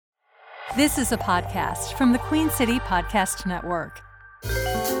This is a podcast from the Queen City Podcast Network.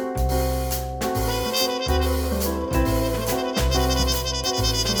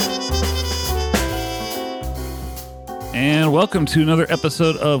 And welcome to another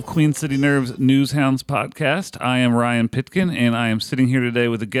episode of Queen City Nerve's News Hounds podcast. I am Ryan Pitkin, and I am sitting here today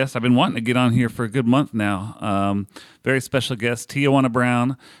with a guest I've been wanting to get on here for a good month now. Very special guest, Tiawana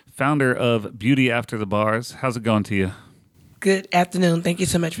Brown, founder of Beauty After the Bars. How's it going, Tia? Good afternoon. Thank you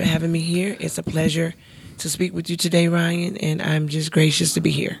so much for having me here. It's a pleasure to speak with you today, Ryan, and I'm just gracious to be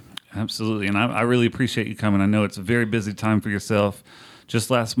here. Absolutely, and I really appreciate you coming. I know it's a very busy time for yourself.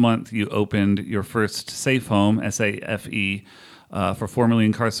 Just last month, you opened your first safe home, SAFE, for formerly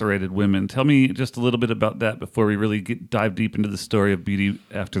incarcerated women. Tell me just a little bit about that before we really dive deep into the story of Beauty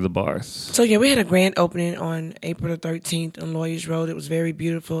After the Bars. So, we had a grand opening on April the 13th on Lawyers Road. It was very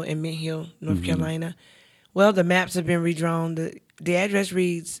beautiful in Mint Hill, North Carolina. Well, the maps have been redrawn. The address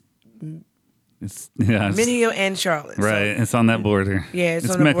reads Mint Hill and Charlotte. Right, so, it's on that border. Yeah, it's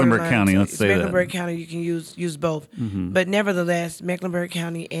on the Mecklenburg County, let's say that. Mecklenburg County, you can use both. But nevertheless, Mecklenburg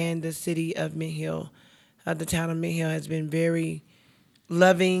County and the city of Mint Hill, the town of Mint Hill, has been very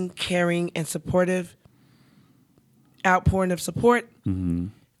loving, caring, and supportive. Outpouring of support,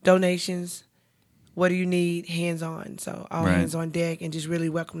 donations, what do you need, hands-on. So all hands on deck, and just really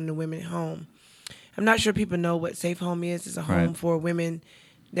welcoming the women home. I'm not sure people know what Safe Home is. It's a home for women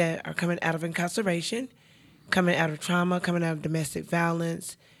that are coming out of incarceration, coming out of trauma, coming out of domestic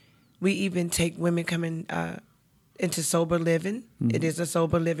violence. We even take women coming into sober living. It is a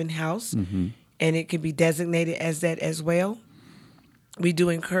sober living house, and it can be designated as that as well. We do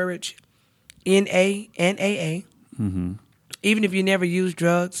encourage NA and AA. Even if you never use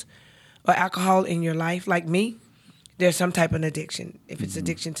drugs or alcohol in your life, like me, there's some type of addiction. If it's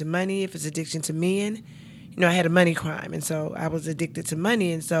addiction to money, if it's addiction to men. I had a money crime, and so I was addicted to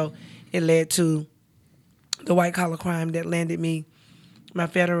money, and so it led to the white-collar crime that landed me my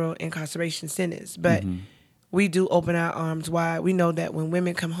federal incarceration sentence. But we do open our arms wide. We know that when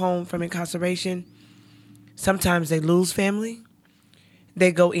women come home from incarceration, sometimes they lose family.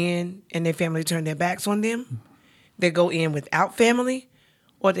 They go in, and their family turn their backs on them. They go in without family,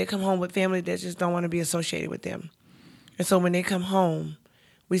 or they come home with family that just don't want to be associated with them. And so when they come home,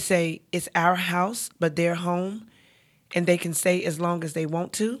 we say it's our house, but their home, and they can stay as long as they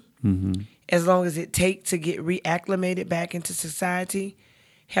want to, as long as it takes to get reacclimated back into society,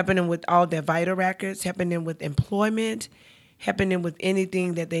 helping them with all their vital records, helping them with employment, helping them with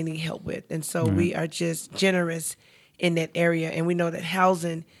anything that they need help with. And so we are just generous in that area, and we know that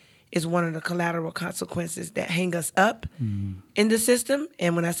housing is one of the collateral consequences that hang us up in the system.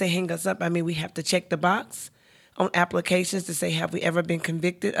 And when I say hang us up, I mean we have to check the box on applications to say, have we ever been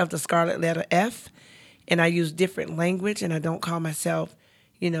convicted of the scarlet letter F? And I use different language, and I don't call myself,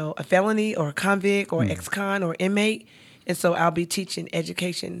 a felony or a convict or ex-con or inmate. And so I'll be teaching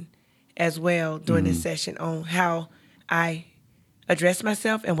education as well during this session on how I address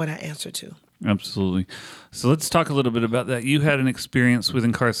myself and what I answer to. Absolutely. So let's talk a little bit about that. You had an experience with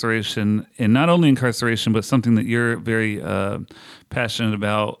incarceration, and not only incarceration, but something that you're very passionate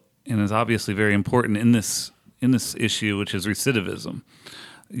about and is obviously very important in this issue, which is recidivism.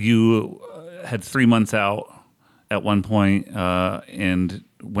 You had 3 months out at one point and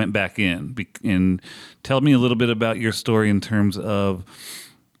went back in. And tell me a little bit about your story in terms of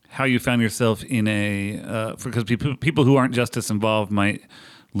how you found yourself in because people who aren't justice involved might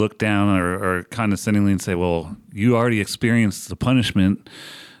look down or condescendingly and say, well, you already experienced the punishment.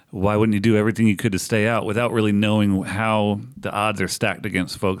 Why wouldn't you do everything you could to stay out, without really knowing how the odds are stacked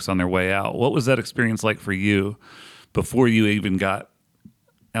against folks on their way out? What was that experience like for you before you even got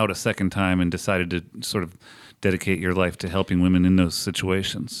out a second time and decided to sort of dedicate your life to helping women in those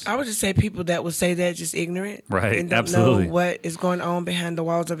situations? I would just say people that would say that just ignorant. Right, and don't absolutely. know what is going on behind the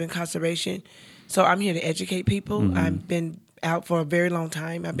walls of incarceration. So I'm here to educate people. I've been out for a very long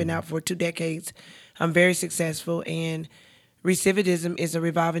time. I've been out for 2 decades. I'm very successful, and recidivism is a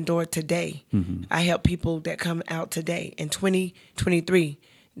revolving door today. I help people that come out today in 2023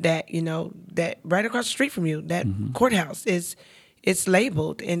 that, that right across the street from you, that courthouse it's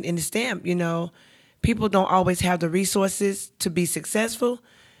labeled and stamped. People don't always have the resources to be successful,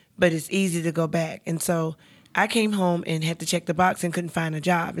 but it's easy to go back. And so I came home and had to check the box and couldn't find a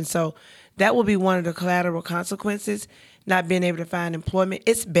job. And so that will be one of the collateral consequences, not being able to find employment.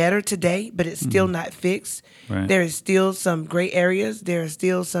 It's better today, but it's still not fixed. Right. There is still some gray areas. There are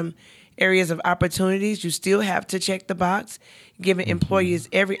still some areas of opportunities. You still have to check the box, giving employers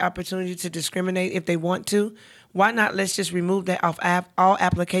every opportunity to discriminate if they want to. Why not? Let's just remove that off all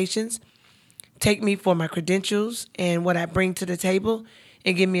applications. Take me for my credentials and what I bring to the table,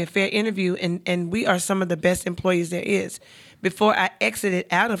 and give me a fair interview. And we are some of the best employees there is. Before I exited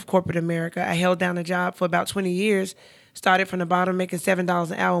out of corporate America, I held down a job for about 20 years, started from the bottom, making $7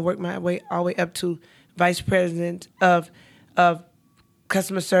 an hour, and worked my way all the way up to vice president of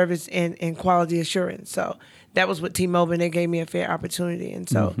customer service and quality assurance. So that was with T-Mobile, and they gave me a fair opportunity. And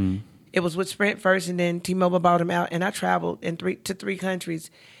so it was with Sprint first, and then T-Mobile bought them out, and I traveled to three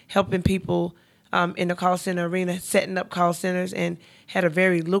countries, helping people in the call center arena, setting up call centers, and had a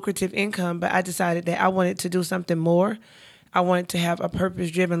very lucrative income. But I decided that I wanted to do something more. I wanted to have a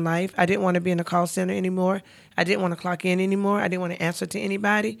purpose-driven life. I didn't want to be in a call center anymore. I didn't want to clock in anymore. I didn't want to answer to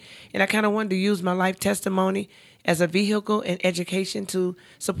anybody. And I kind of wanted to use my life testimony as a vehicle in education to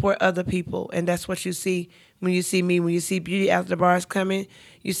support other people. And that's what you see when you see me. When you see Beauty After the Bars coming,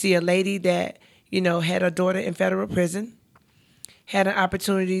 you see a lady that, had a daughter in federal prison, had an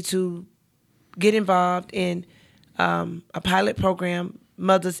opportunity to get involved in a pilot program,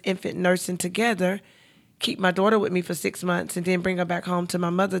 Mothers Infant Nursing Together, keep my daughter with me for 6 months, and then bring her back home to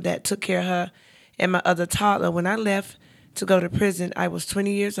my mother that took care of her and my other toddler. When I left to go to prison, I was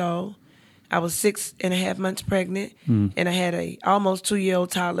 20 years old. I was 6.5 months pregnant, and I had a almost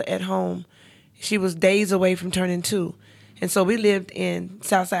 2-year-old toddler at home. She was days away from turning 2. And so we lived in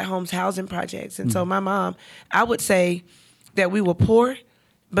Southside Homes housing projects. And so my mom, I would say that we were poor,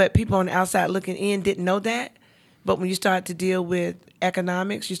 but people on the outside looking in didn't know that. But when you start to deal with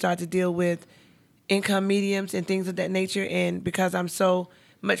economics, you start to deal with income mediums and things of that nature. And because I'm so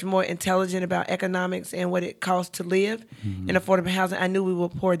much more intelligent about economics and what it costs to live in affordable housing, I knew we were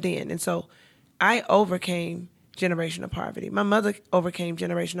poor then. And so I overcame generational poverty. My mother overcame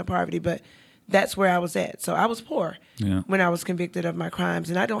generational poverty, but that's where I was at. So I was poor when I was convicted of my crimes.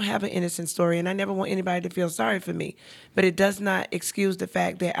 And I don't have an innocent story, and I never want anybody to feel sorry for me. But it does not excuse the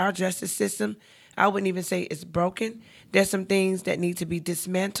fact that our justice system, I wouldn't even say it's broken. There's some things that need to be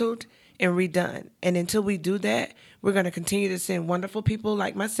dismantled and redone. And until we do that, we're going to continue to send wonderful people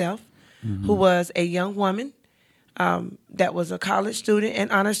like myself, who was a young woman that was a college student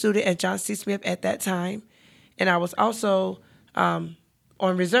and honor student at John C. Smith at that time. And I was also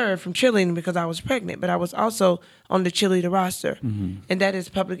on reserve from cheerleading because I was pregnant, but I was also on the cheerleader roster. And that is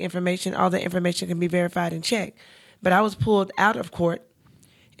public information. All the information can be verified and checked. But I was pulled out of court,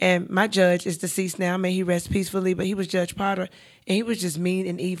 and my judge is deceased now. May he rest peacefully, but he was Judge Potter, and he was just mean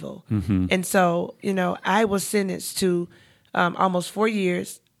and evil. And so, I was sentenced to almost 4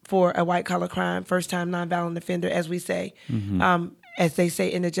 years for a white-collar crime, first-time nonviolent offender, as we say, as they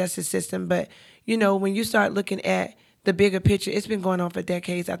say in the justice system. But, when you start looking at the bigger picture, it's been going on for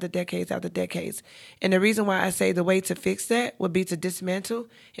decades after decades after decades. And the reason why I say the way to fix that would be to dismantle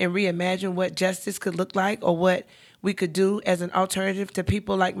and reimagine what justice could look like, or what we could do as an alternative to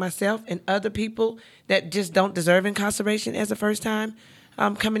people like myself and other people that just don't deserve incarceration as a first time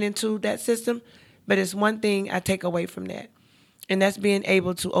coming into that system. But it's one thing I take away from that, and that's being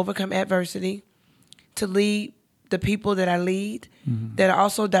able to overcome adversity, to lead the people that I lead that are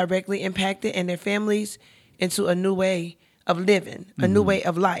also directly impacted and their families into a new way of living, a new way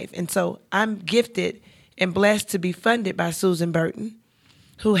of life. And so I'm gifted and blessed to be funded by Susan Burton,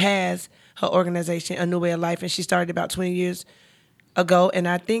 who has her organization, A New Way of Life, and she started about 20 years ago. And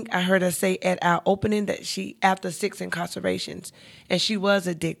I think I heard her say at our opening that she, after 6 incarcerations, and she was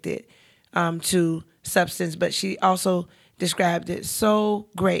addicted to substance, but she also described it so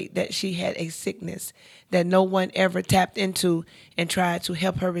great that she had a sickness that no one ever tapped into and tried to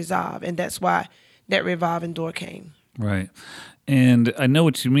help her resolve. And that's why that revolving door came. Right. And I know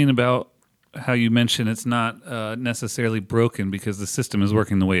what you mean about how you mentioned it's not necessarily broken because the system is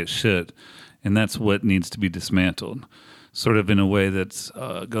working the way it should. And that's what needs to be dismantled, sort of in a way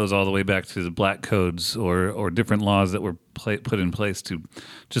that goes all the way back to the black codes or different laws that were put in place to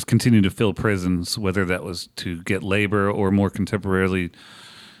just continue to fill prisons, whether that was to get labor or more contemporarily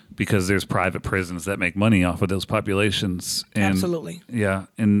because there's private prisons that make money off of those populations. And, absolutely. Yeah.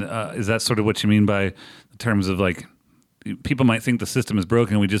 And is that sort of what you mean by in terms of like people might think the system is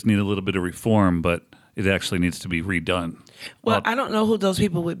broken, we just need a little bit of reform, but it actually needs to be redone? Well, I don't know who those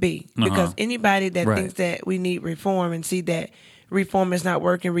people would be, because anybody that thinks that we need reform and see that reform is not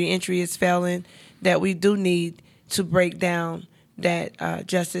working, reentry is failing, that we do need to break down that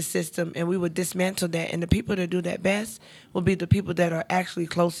justice system, and we would dismantle that. And the people that do that best will be the people that are actually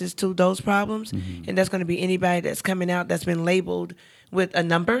closest to those problems. And that's going to be anybody that's coming out that's been labeled with a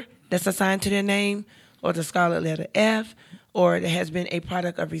number that's assigned to their name, or the scarlet letter F, or that has been a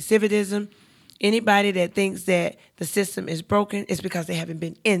product of recidivism. Anybody that thinks that the system is broken, it's because they haven't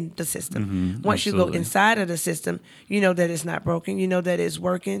been in the system. Once you go inside of the system, you know that it's not broken. You know that it's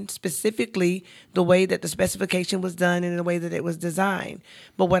working specifically the way that the specification was done and the way that it was designed.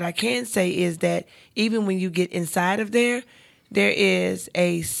 But what I can say is that even when you get inside of there is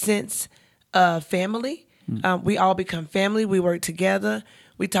a sense of family. We all become family. We work together.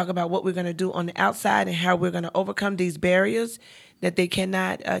 We talk about what we're going to do on the outside and how we're going to overcome these barriers that they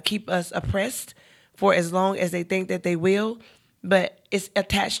cannot keep us oppressed for as long as they think that they will. But it's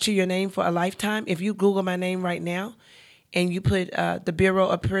attached to your name for a lifetime. If you Google my name right now and you put the Bureau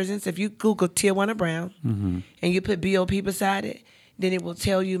of Prisons, if you Google Tiawana Brown and you put BOP beside it, then it will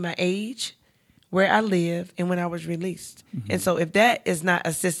tell you my age, where I live, and when I was released. And so if that is not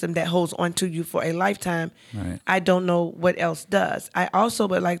a system that holds on to you for a lifetime, I don't know what else does. I also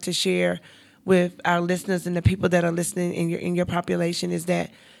would like to share with our listeners and the people that are listening in your population is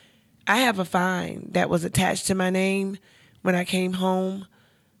that I have a fine that was attached to my name when I came home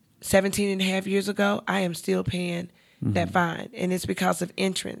 17 and a half years ago. I am still paying that fine, and it's because of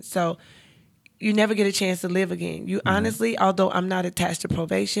entrance. So you never get a chance to live again. You honestly, although I'm not attached to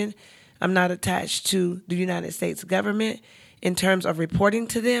probation, I'm not attached to the United States government in terms of reporting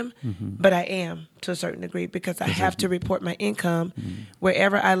to them, but I am to a certain degree because I have to report my income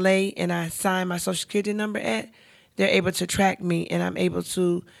wherever I lay and I sign my Social Security number at. They're able to track me, and I'm able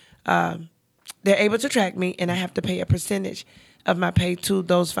to. They're able to track me, and I have to pay a percentage of my pay to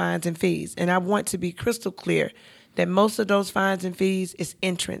those fines and fees. And I want to be crystal clear that most of those fines and fees is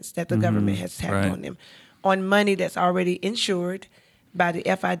entrance that the government has tacked on them, on money that's already insured by the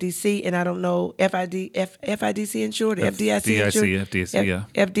FIDC, and I don't know, FIDC insured, or FDIC insured?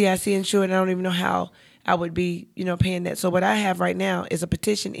 FDIC insured, and I don't even know how I would be, paying that. So what I have right now is a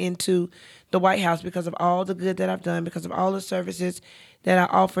petition into the White House because of all the good that I've done, because of all the services that I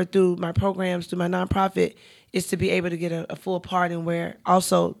offer through my programs, through my nonprofit, is to be able to get a full pardon where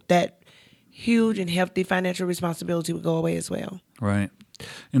also that huge and healthy financial responsibility would go away as well. Right.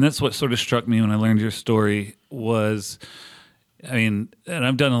 And that's what sort of struck me when I learned your story was, and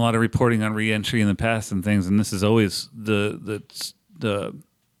I've done a lot of reporting on reentry in the past and things, and this is always the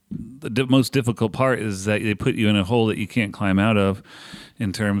most difficult part is that they put you in a hole that you can't climb out of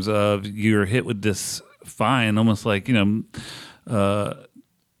in terms of you're hit with this fine, almost like, I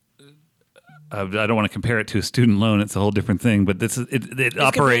don't want to compare it to a student loan. It's a whole different thing, but it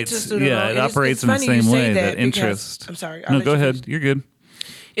operates. It operates in the same way, that interest. I'm sorry. No, go ahead. You're good.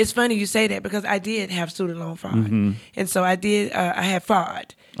 It's funny you say that because I did have student loan fraud. And so I had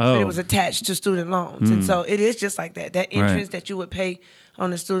fraud. But it was attached to student loans. And so it is just like that. That interest that you would pay on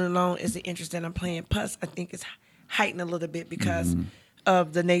the student loan is the interest that I'm paying. Plus, I think it's heightened a little bit because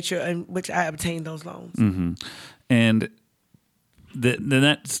of the nature in which I obtained those loans. And then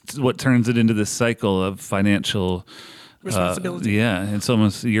that's what turns it into this cycle of financial responsibility. It's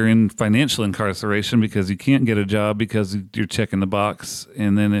almost you're in financial incarceration because you can't get a job because you're checking the box.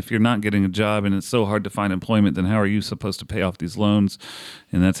 And then if you're not getting a job and it's so hard to find employment, then how are you supposed to pay off these loans?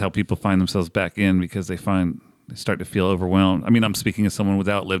 And that's how people find themselves back in because they start to feel overwhelmed. I mean, I'm speaking as someone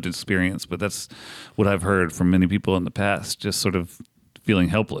without lived experience, but that's what I've heard from many people in the past, just sort of feeling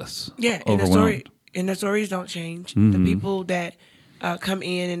helpless, overwhelmed. And the stories don't change. The people that come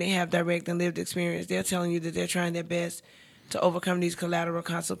in and they have direct and lived experience, they're telling you that they're trying their best to overcome these collateral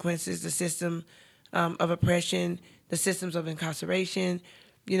consequences, the system of oppression, the systems of incarceration,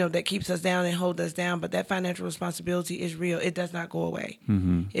 that keeps us down and hold us down. But that financial responsibility is real. It does not go away.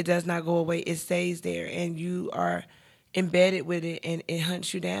 It does not go away. It stays there, and you are embedded with it, and it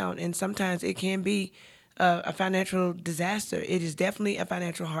hunts you down. And sometimes it can be a financial disaster. It is definitely a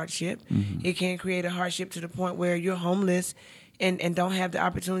financial hardship. It can create a hardship to the point where you're homeless and don't have the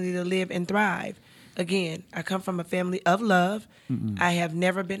opportunity to live and thrive. Again, I come from a family of love. I have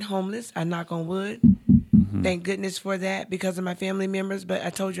never been homeless. I knock on wood. Thank goodness for that because of my family members. But I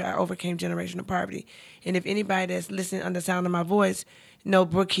told you I overcame generational poverty. And if anybody that's listening under the sound of my voice, no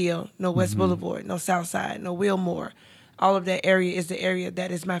Brook Hill, no West Boulevard, no South Side, no Wilmore, all of that area is the area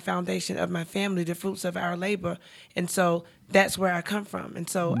that is my foundation of my family, the fruits of our labor. And so that's where I come from. And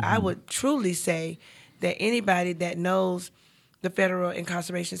so I would truly say that anybody that knows the federal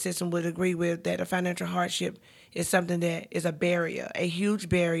incarceration system would agree with that a financial hardship is something that is a barrier, a huge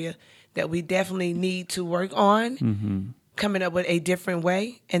barrier that we definitely need to work on, coming up with a different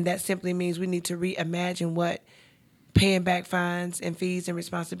way. And that simply means we need to reimagine what paying back fines and fees and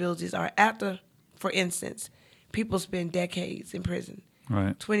responsibilities are after, for instance, people spend decades in prison,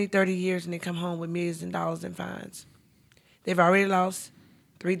 20, 30 years, and they come home with millions of dollars in fines. They've already lost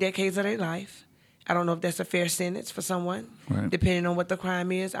 3 decades of their life. I don't know if that's a fair sentence for someone, Right. depending on what the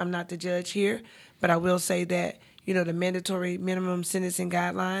crime is. I'm not the judge here, but I will say that, the mandatory minimum sentencing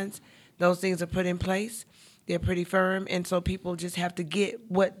guidelines, those things are put in place. They're pretty firm, and so people just have to get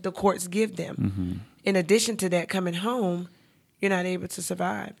what the courts give them. Mm-hmm. In addition to that, coming home, you're not able to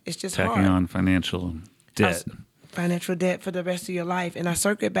survive. It's just Tacking hard. on financial debt. Financial debt for the rest of your life. And I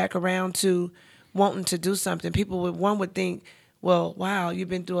circle back around to wanting to do something. One would think, well, wow, you've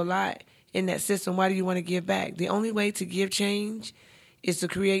been through a lot in that system. Why do you want to give back? The only way to give change is to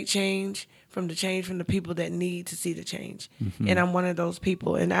create change from the people that need to see the change. Mm-hmm. And I'm one of those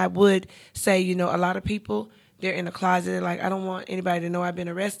people. And I would say, a lot of people, they're in a closet. They're like, I don't want anybody to know I've been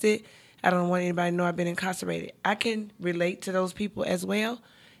arrested. I don't want anybody to know I've been incarcerated. I can relate to those people as well.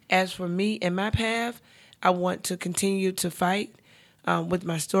 As for me and my path, I want to continue to fight with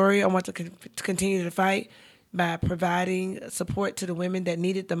my story. I want to continue to fight by providing support to the women that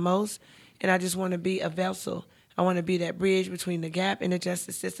need it the most. And I just want to be a vessel. I want to be that bridge between the gap and the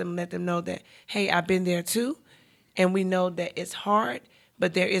justice system and let them know that, hey, I've been there too. And we know that it's hard,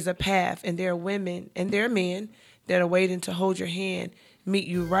 but there is a path. And there are women and there are men that are waiting to hold your hand, meet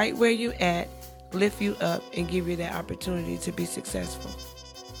you right where you're at, lift you up, and give you that opportunity to be successful.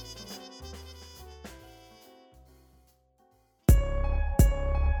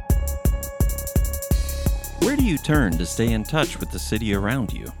 Where do you turn to stay in touch with the city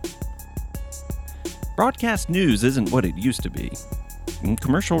around you? Broadcast news isn't what it used to be, and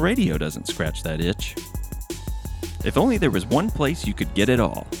commercial radio doesn't scratch that itch. If only there was one place you could get it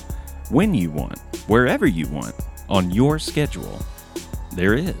all, when you want, wherever you want, on your schedule.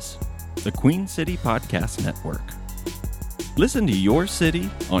 There is, the Queen City Podcast Network. Listen to your city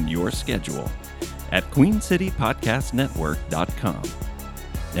on your schedule at queencitypodcastnetwork.com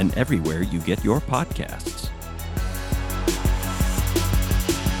and everywhere you get your podcasts.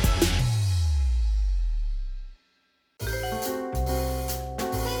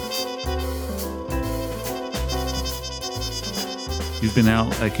 You've been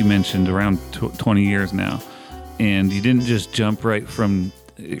out, like you mentioned, around 20 years now, and you didn't just jump right from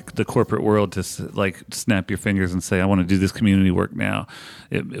the corporate world to snap your fingers and say, I want to do this community work now.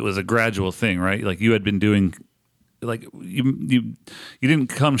 It was a gradual thing, right? Like you had been doing, like you didn't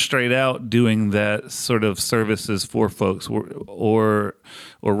come straight out doing that sort of services for folks or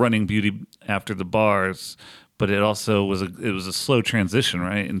running beauty after the bars. But it also was a slow transition,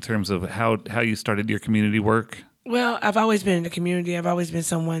 right? In terms of how you started your community work. Well, I've always been in the community. I've always been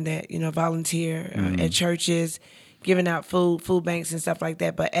someone that, volunteer at churches, giving out food banks and stuff like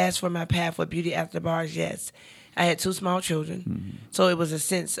that. But as for my path for beauty after the bars, yes. I had 2 small children. Mm-hmm. So it was a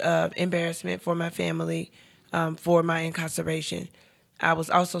sense of embarrassment for my family, for my incarceration. I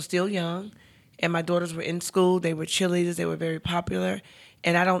was also still young, and my daughters were in school. They were cheerleaders. They were very popular.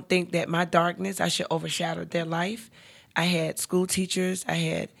 And I don't think that my darkness, I should overshadow their life. I had school teachers. I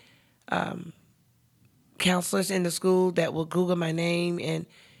had counselors in the school that will Google my name and,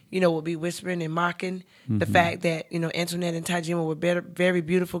 will be whispering and mocking the fact that, Antoinette and Tajima were very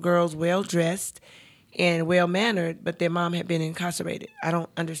beautiful girls, well-dressed and well-mannered, but their mom had been incarcerated. I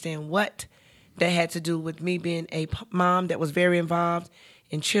don't understand what that had to do with me being a mom that was very involved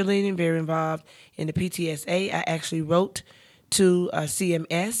in cheerleading, very involved in the PTSA. I actually wrote to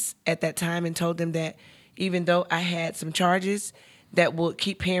CMS at that time and told them that even though I had some charges that would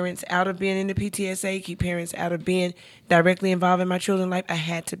keep parents out of being in the PTSA, keep parents out of being directly involved in my children's life, I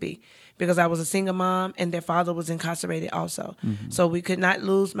had to be, because I was a single mom and their father was incarcerated also. Mm-hmm. So we could not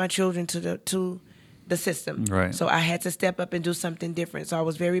lose my children to the system. Right. So I had to step up and do something different. So I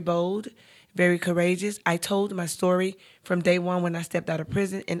was very bold, very courageous. I told my story from day one when I stepped out of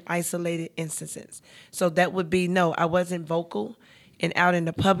prison in isolated instances. So that would be, no, I wasn't vocal and out in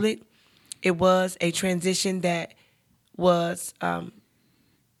the public. It was a transition that was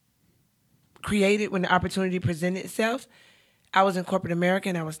created when the opportunity presented itself. I was in corporate America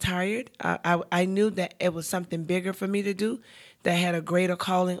and I was tired. I knew that it was something bigger for me to do, that had a greater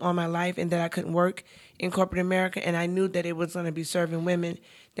calling on my life and that I couldn't work in corporate America. And I knew that it was going to be serving women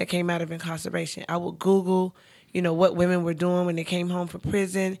that came out of incarceration. I would Google, what women were doing when they came home from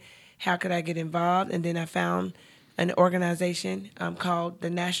prison. How could I get involved? And then I found an organization called the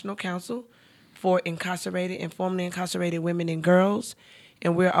National Council for Incarcerated and Formerly Incarcerated Women and Girls.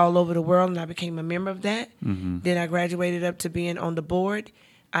 And we're all over the world, and I became a member of that. Mm-hmm. Then I graduated up to being on the board.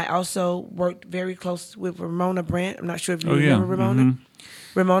 I also worked very close with Ramona Brandt. I'm not sure if you remember Ramona.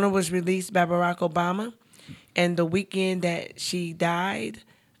 Mm-hmm. Ramona was released by Barack Obama, and the weekend that she died,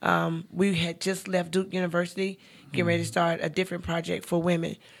 we had just left Duke University, getting ready to start a different project for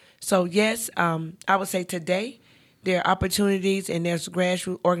women. So yes, I would say today there are opportunities and there's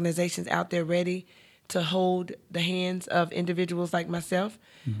grassroots organizations out there ready to hold the hands of individuals like myself.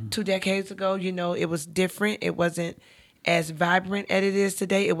 2 decades ago, it was different. It wasn't as vibrant as it is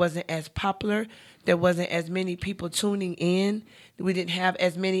today. It wasn't as popular. There wasn't as many people tuning in. We didn't have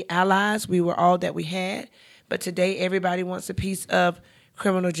as many allies. We were all that we had. But today, everybody wants a piece of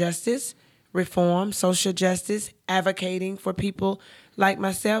criminal justice, reform, social justice, advocating for people like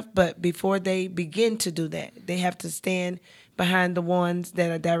myself. But before they begin to do that, they have to stand behind the ones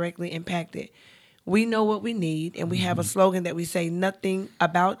that are directly impacted. We know what we need, and we have a slogan that we say, nothing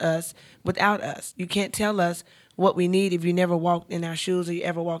about us without us. You can't tell us what we need if you never walked in our shoes or you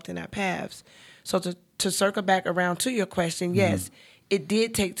ever walked in our paths. So to circle back around to your question, yes, it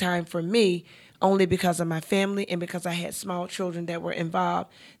did take time for me, only because of my family and because I had small children that were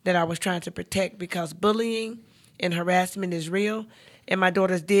involved that I was trying to protect, because bullying and harassment is real. And my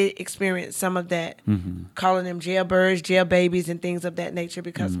daughters did experience some of that, calling them jailbirds, jail babies, and things of that nature,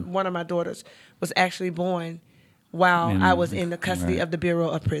 because one of my daughters was actually born while I was in the custody of the Bureau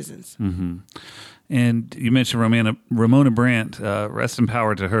of Prisons. And you mentioned Ramona Brandt. Rest in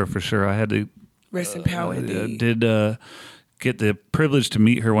power to her, for sure. I had to Rest in power, indeed. Get the privilege to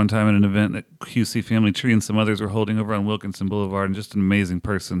meet her one time at an event that QC Family Tree and some others were holding over on Wilkinson Boulevard, and just an amazing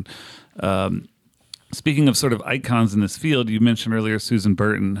person. Speaking of sort of icons in this field, you mentioned earlier Susan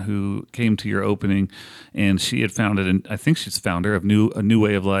Burton, who came to your opening, and she had founded, and I think she's founder of A New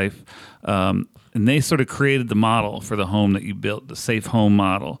Way of Life, and they sort of created the model for the home that you built, the safe home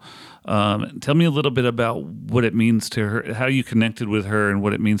model. Tell me a little bit about what it means to her, how you connected with her, and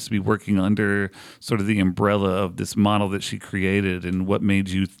what it means to be working under sort of the umbrella of this model that she created, and what made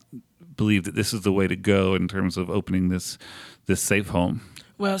you believe that this is the way to go in terms of opening this safe home.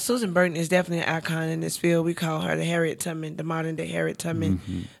 Well, Susan Burton is definitely an icon in this field. We call her the Harriet Tubman, the modern-day Harriet Tubman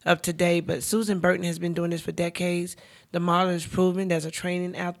of today. But Susan Burton has been doing this for decades. The model is proven. There's a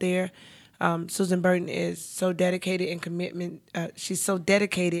training out there. Susan Burton is so dedicated and she's so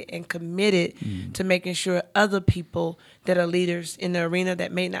dedicated and committed to making sure other people that are leaders in the arena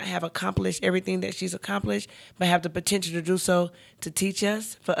that may not have accomplished everything that she's accomplished, but have the potential to do so, to teach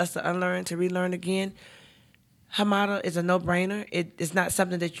us, for us to unlearn, to relearn again. Her model is a no-brainer. It's not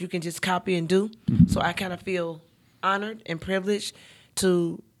something that you can just copy and do. So I kind of feel honored and privileged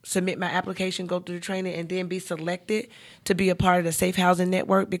to submit my application, go through the training, and then be selected to be a part of the Safe Housing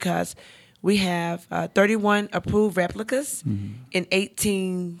Network, because we have 31 approved replicas in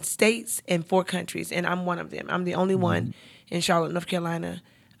 18 states and 4 countries, and I'm one of them. I'm the only one in Charlotte, North Carolina,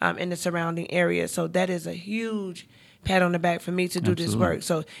 in the surrounding area. So that is a huge pat on the back for me to do this work.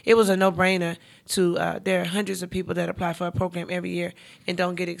 So it was a no-brainer there are hundreds of people that apply for a program every year and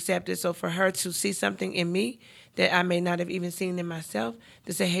don't get accepted. So for her to see something in me that I may not have even seen in myself,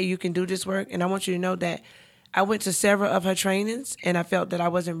 to say, hey, you can do this work. And I want you to know that I went to several of her trainings, and I felt that I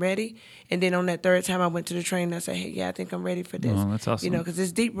wasn't ready. And then on that third time I went to the training, I said, hey, yeah, I think I'm ready for this. Oh, that's awesome. Because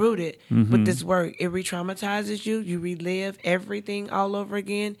it's deep-rooted with this work. It re-traumatizes you. You relive everything all over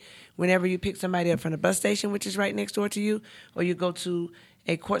again. Whenever you pick somebody up from the bus station, which is right next door to you, or you go to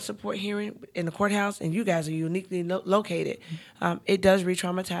a court support hearing in the courthouse, and you guys are uniquely located, it does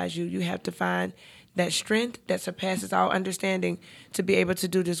re-traumatize you. You have to find that strength that surpasses all understanding to be able to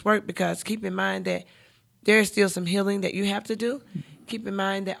do this work, because keep in mind that there is still some healing that you have to do. Keep in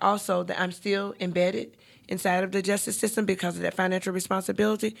mind that also that I'm still embedded inside of the justice system because of that financial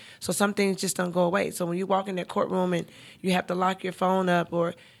responsibility. So some things just don't go away. So when you walk in that courtroom and you have to lock your phone up,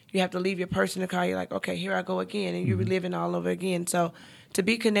 or you have to leave your purse in the car, you're like, okay, here I go again, and you're reliving all over again. So to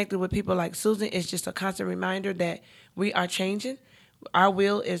be connected with people like Susan is just a constant reminder that we are changing. Our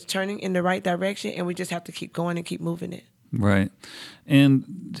wheel is turning in the right direction, and we just have to keep going and keep moving it. Right.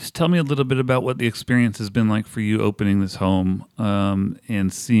 And just tell me a little bit about what the experience has been like for you opening this home,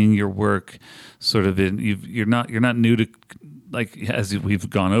 and seeing your work sort of you're not new to, like, as we've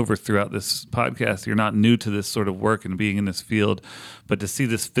gone over throughout this podcast, you're not new to this sort of work and being in this field, but to see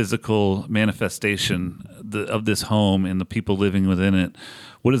this physical manifestation of this home and the people living within it,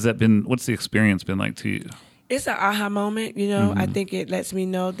 what's the experience been like to you? It's an aha moment, I think it lets me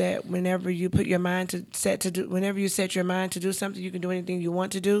know that whenever you put your mind whenever you set your mind to do something, you can do anything you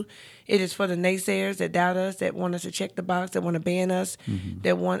want to do. It is for the naysayers that doubt us, that want us to check the box, that want to ban us,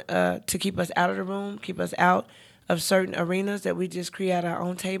 that want to keep us out of the room, keep us out of certain arenas, that we just create our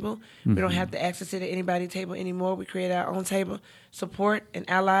own table. We don't have to access it at anybody's table anymore. We create our own table. Support and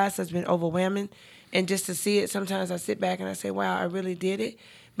allies has been overwhelming. And just to see it, sometimes I sit back and I say, wow, I really did it.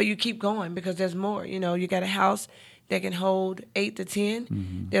 But you keep going because there's more. You got a house that can hold 8 to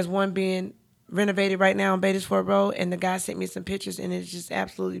 10. There's one being renovated right now on Badersford Road, and the guy sent me some pictures, and it's just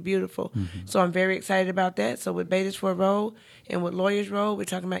absolutely beautiful. So I'm very excited about that. So with Badersford Road and with Lawyers Road, we're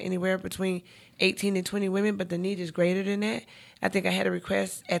talking about anywhere between 18 and 20 women, but the need is greater than that. I think I had a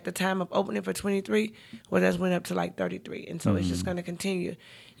request at the time of opening for 23, well, that went up to like 33, and so it's just going to continue.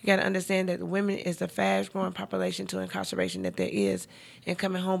 You got to understand that women is the fast-growing population to incarceration that there is, and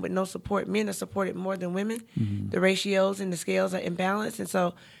coming home with no support. Men are supported more than women. The ratios and the scales are imbalanced, and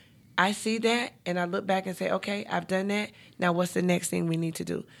so I see that, and I look back and say, okay, I've done that. Now what's the next thing we need to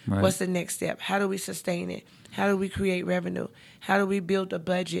do? Right. What's the next step? How do we sustain it? How do we create revenue? How do we build a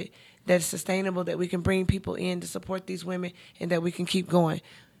budget that's sustainable, that we can bring people in to support these women, and that we can keep going?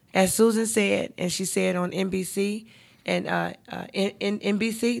 As Susan said, and she said on NBC, and in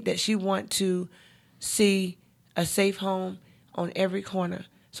NBC, that she want to see a safe home on every corner.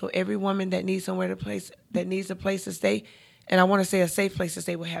 So every woman that needs somewhere to place, that needs a place to stay, and I want to say a safe place to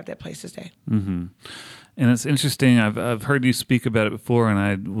stay, will have that place to stay. And it's interesting. I've heard you speak about it before, and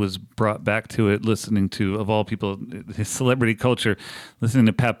I was brought back to it listening to, of all people, his celebrity culture, listening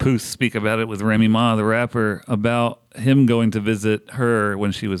to Papoose speak about it with Remy Ma, the rapper, about him going to visit her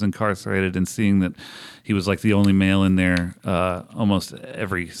when she was incarcerated and seeing that he was like the only male in there almost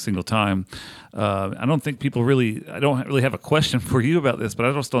every single time. I don't think people really, I don't really have a question for you about this, but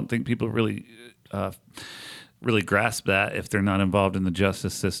I just don't think people really grasp that if they're not involved in the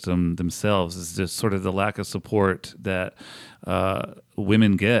justice system themselves. Is just sort of the lack of support that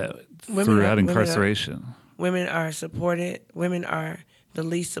women get throughout incarceration. Women are supported. Women are the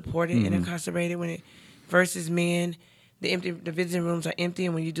least supported and incarcerated versus men. The visiting rooms are empty,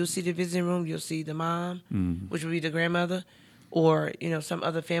 and when you do see the visiting room, you'll see the mom, which would be the grandmother, or some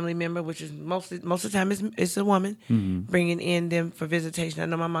other family member, which is most of the time it's a woman, bringing in them for visitation. I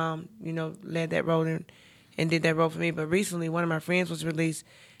know my mom, led that road and did that role for me. But recently, one of my friends was released.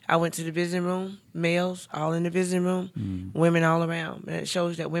 I went to the visiting room, males all in the visiting room, women all around. And it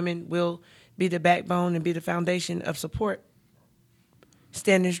shows that women will be the backbone and be the foundation of support,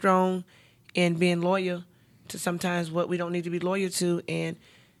 standing strong and being loyal to sometimes what we don't need to be loyal to. And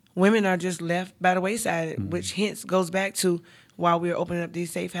women are just left by the wayside, which hence goes back to why we're opening up these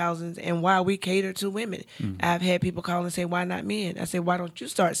safe housings and why we cater to women. I've had people call and say, why not men? I say, why don't you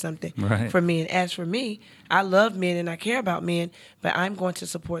start something for men? As for me, I love men and I care about men, but I'm going to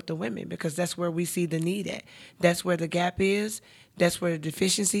support the women because that's where we see the need at. That's where the gap is. That's where the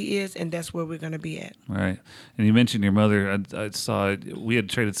deficiency is, and that's where we're going to be at. Right. And you mentioned your mother. I saw we had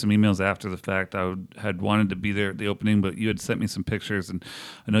traded some emails after the fact. Had wanted to be there at the opening, but you had sent me some pictures, and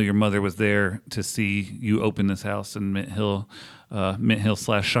I know your mother was there to see you open this house in Mint Hill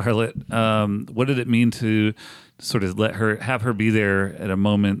 / Charlotte. What did it mean to sort of have her be there at a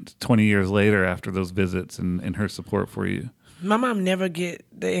moment 20 years later after those visits and her support for you? My mom never get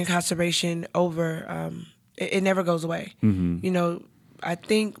the incarceration over. It never goes away. I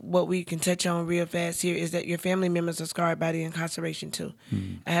think what we can touch on real fast here is that your family members are scarred by the incarceration too.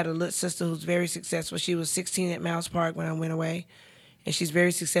 I had a little sister who's very successful. She was 16 at Miles Park when I went away, and she's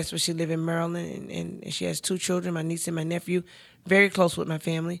very successful. She lives in Maryland, and she has 2 children, my niece and my nephew, very close with my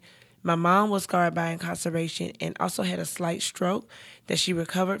family. My mom was scarred by incarceration and also had a slight stroke that she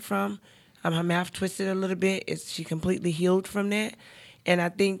recovered from. Her mouth twisted a little bit. She completely healed from that. And I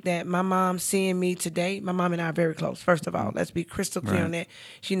think that my mom seeing me today, my mom and I are very close, first of all. Let's be crystal clear on that.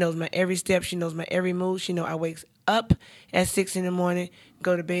 She knows my every step. She knows my every move. She knows I wake up at 6 in the morning,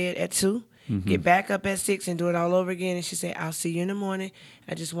 go to bed at 2, get back up at 6 and do it all over again. And she said, I'll see you in the morning.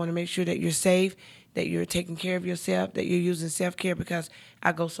 I just want to make sure that you're safe, that you're taking care of yourself, that you're using self-care because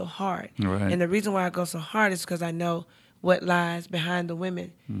I go so hard. Right. And the reason why I go so hard is because I know what lies behind the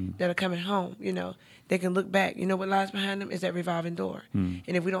women that are coming home, They can look back. You know what lies behind them is that revolving door. And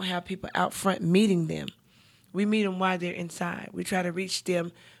if we don't have people out front meeting them, we meet them while they're inside. We try to reach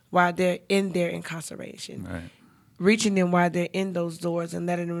them while they're in their incarceration. Right. Reaching them while they're in those doors and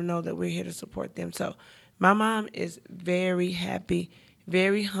letting them know that we're here to support them. So my mom is very happy,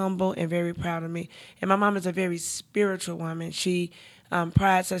 very humble, and very proud of me. And my mom is a very spiritual woman. She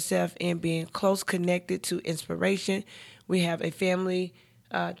prides herself in being close connected to inspiration. We have a family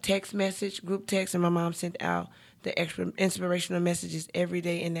text message, group text, and my mom sent out the extra inspirational messages every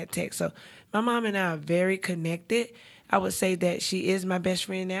day in that text. So my mom and I are very connected. I would say that she is my best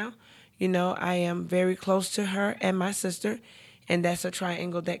friend now. I am very close to her and my sister, and that's a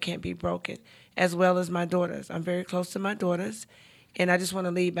triangle that can't be broken, as well as my daughters. I'm very close to my daughters, and I just want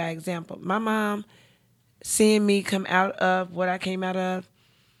to lead by example. My mom, seeing me come out of what I came out of,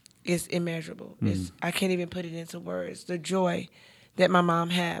 is immeasurable. I can't even put it into words. The joy that my mom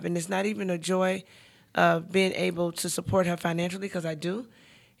have, and it's not even a joy of being able to support her financially, because I do.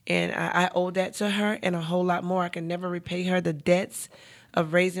 And I owe that to her and a whole lot more. I can never repay her the debts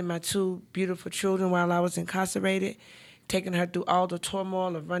of raising my 2 beautiful children while I was incarcerated, taking her through all the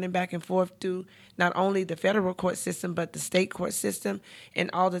turmoil of running back and forth through not only the federal court system, but the state court system, and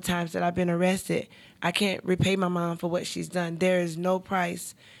all the times that I've been arrested. I can't repay my mom for what she's done. There is no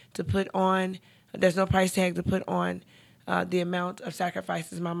price to put on, there's no price tag to put on the amount of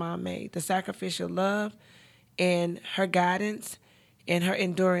sacrifices my mom made. The sacrificial love and her guidance and her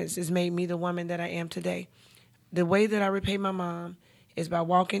endurance has made me the woman that I am today. The way that I repay my mom is by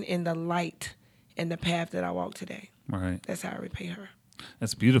walking in the light and the path that I walk today. Right. That's how I repay her.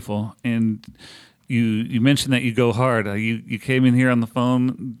 That's beautiful. And you mentioned that you go hard. You came in here on the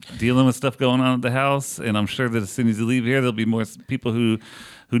phone dealing with stuff going on at the house, and I'm sure that as soon as you leave here, there'll be more people who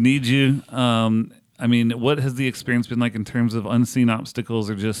need you. I mean, what has the experience been like in terms of unseen obstacles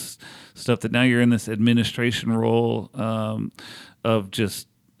or just stuff that now you're in this administration role of just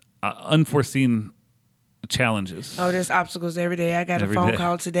unforeseen challenges? Oh, there's obstacles every day. I got a phone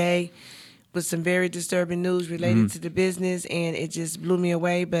call today with some very disturbing news related to the business, and it just blew me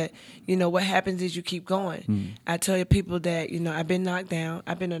away. But, what happens is you keep going. I tell you people that, I've been knocked down.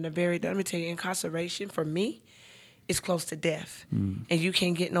 I've been let me tell you, incarceration for me is close to death. And you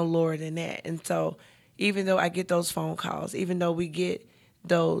can't get no lower than that. And so even though I get those phone calls, even though we get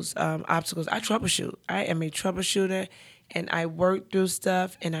those obstacles, I troubleshoot. I am a troubleshooter, and I work through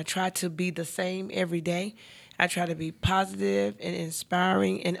stuff, and I try to be the same every day. I try to be positive and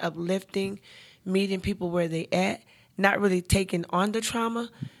inspiring and uplifting, meeting people where they at, not really taking on the trauma,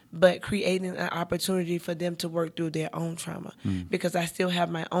 but creating an opportunity for them to work through their own trauma, because I still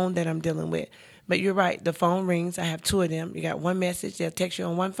have my own that I'm dealing with. But you're right, the phone rings. I have 2 of them. You got one message, they'll text you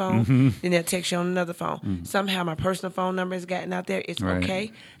on one phone, then they'll text you on another phone. Somehow my personal phone number has gotten out there. It's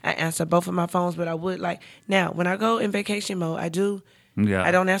okay. I answer both of my phones, but I would now, when I go in vacation mode, I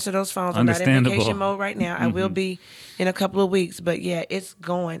don't answer those phones. I'm not in vacation mode right now. I will be in a couple of weeks, but yeah, it's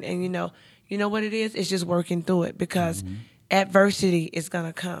going. And you know what it is? It's just working through it, because adversity is going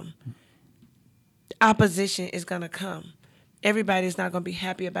to come. Opposition is going to come. Everybody's not going to be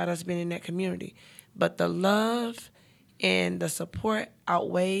happy about us being in that community. But the love and the support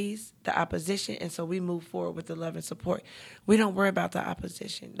outweighs the opposition, and so we move forward with the love and support. We don't worry about the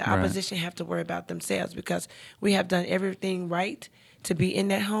opposition. The opposition have to worry about themselves, because we have done everything right to be in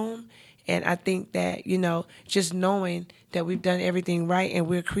that home. And I think that, just knowing that we've done everything right and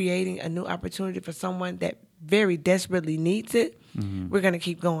we're creating a new opportunity for someone that very desperately needs it, we're going to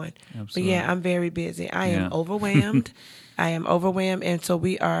keep going. Absolutely. But yeah, I'm very busy. I am overwhelmed. And so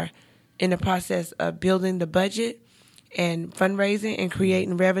we are in the process of building the budget and fundraising and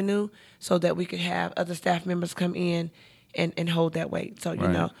creating revenue so that we could have other staff members come in and hold that weight.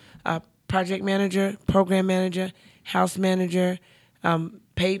 So, project manager, program manager, house manager,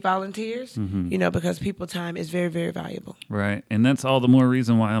 paid volunteers, because people time is very, very valuable. Right. And that's all the more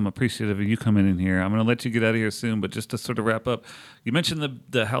reason why I'm appreciative of you coming in here. I'm going to let you get out of here soon, but just to sort of wrap up, you mentioned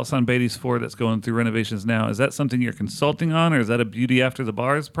the house on Beatty's Ford that's going through renovations now. Is that something you're consulting on, or is that a Beauty After the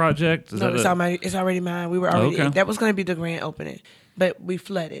Bars project? No, it's already mine. We were already, that was going to be the grand opening, but we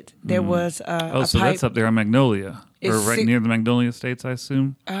flooded. There was a so pipe. That's up there on Magnolia, or right near the Magnolia Estates, I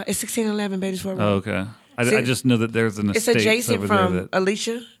assume? It's 1611 Beatty's Ford Road. Oh, okay. I just know that there's an estate. It's adjacent over from there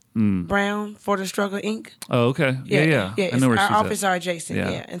Alicia Brown for the Struggle Inc. Oh, okay. Yeah. I know where she's our offices at. are adjacent.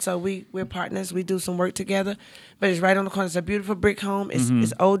 Yeah. And so we're partners. We do some work together, but it's right on the corner. It's a beautiful brick home.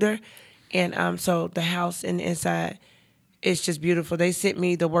 It's older, and so the house and the inside, it's just beautiful. They sent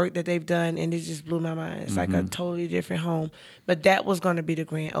me the work that they've done, and it just blew my mind. It's like a totally different home. But that was going to be the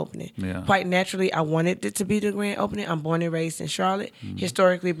grand opening. Yeah. Quite naturally, I wanted it to be the grand opening. I'm born and raised in Charlotte,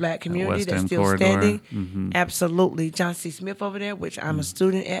 historically black community that's still standing. Absolutely. John C. Smith over there, which I'm a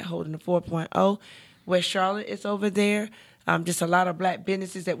student at, holding the 4.0. West Charlotte is over there. Just a lot of black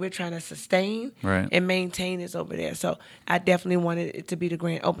businesses that we're trying to sustain and maintain is over there. So I definitely wanted it to be the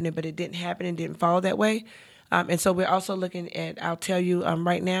grand opening, but it didn't happen and didn't fall that way. And so we're also looking at, I'll tell you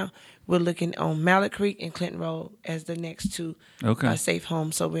right now, we're looking on Mallet Creek and Clinton Road as the next 2 safe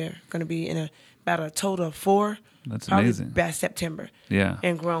homes. So we're going to be in about a total of 4. That's amazing. By September. Yeah.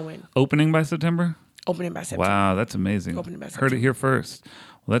 And growing. Opening by September? Opening by September. Wow, that's amazing. Opening by September. Heard it here first.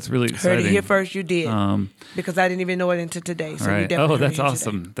 Well, that's really exciting. Heard it here first, you did. Because I didn't even know it until today. So right. you definitely that's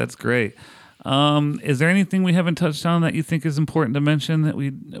awesome. Today. That's great. Is there anything we haven't touched on that you think is important to mention that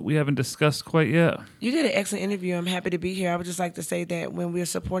we haven't discussed quite yet? You did an excellent interview. I'm happy to be here. I would just like to say that when we're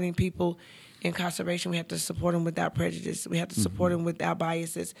supporting people in incarceration, we have to support them without prejudice. We have to support them without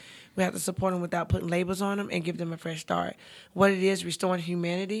biases. We have to support them without putting labels on them and give them a fresh start. What it is, restoring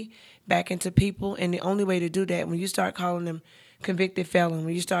humanity back into people, and the only way to do that, when you start calling them convicted felon,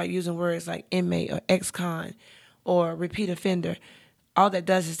 when you start using words like inmate or ex-con or repeat offender, all that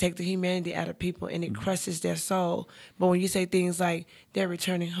does is take the humanity out of people and it crushes their soul. But when you say things like they're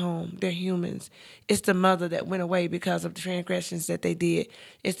returning home, they're humans, it's the mother that went away because of the transgressions that they did.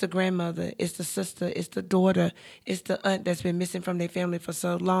 It's the grandmother, it's the sister, it's the daughter, it's the aunt that's been missing from their family for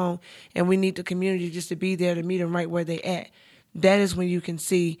so long. And we need the community just to be there to meet them right where they at. That is when you can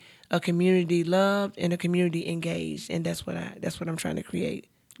see a community loved and a community engaged. And that's what I'm trying to create.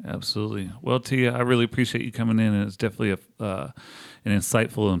 Absolutely. Well, Tia, I really appreciate you coming in, and it's definitely an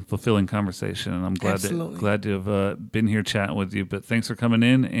insightful and fulfilling conversation. And I'm glad to have been here chatting with you. But thanks for coming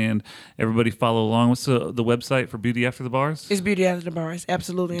in, and everybody follow along. What's the website for Beauty After the Bars? It's Beauty After the Bars,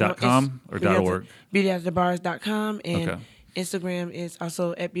 absolutely. .com or .org? BeautyAfterTheBars.com, and okay. Instagram is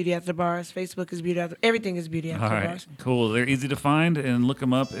also at Beauty After the Bars. Facebook is Beauty After. Everything is Beauty After the Bars. Cool. They're easy to find, and look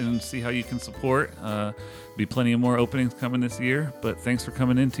them up and see how you can support. Be plenty of more openings coming this year. But thanks for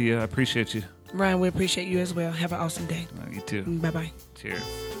coming in, Tia. I appreciate you. Ryan, we appreciate you as well. Have an awesome day. You too. Bye-bye. Cheers.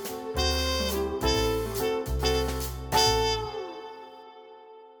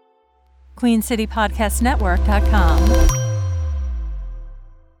 QueenCityPodcastNetwork.com.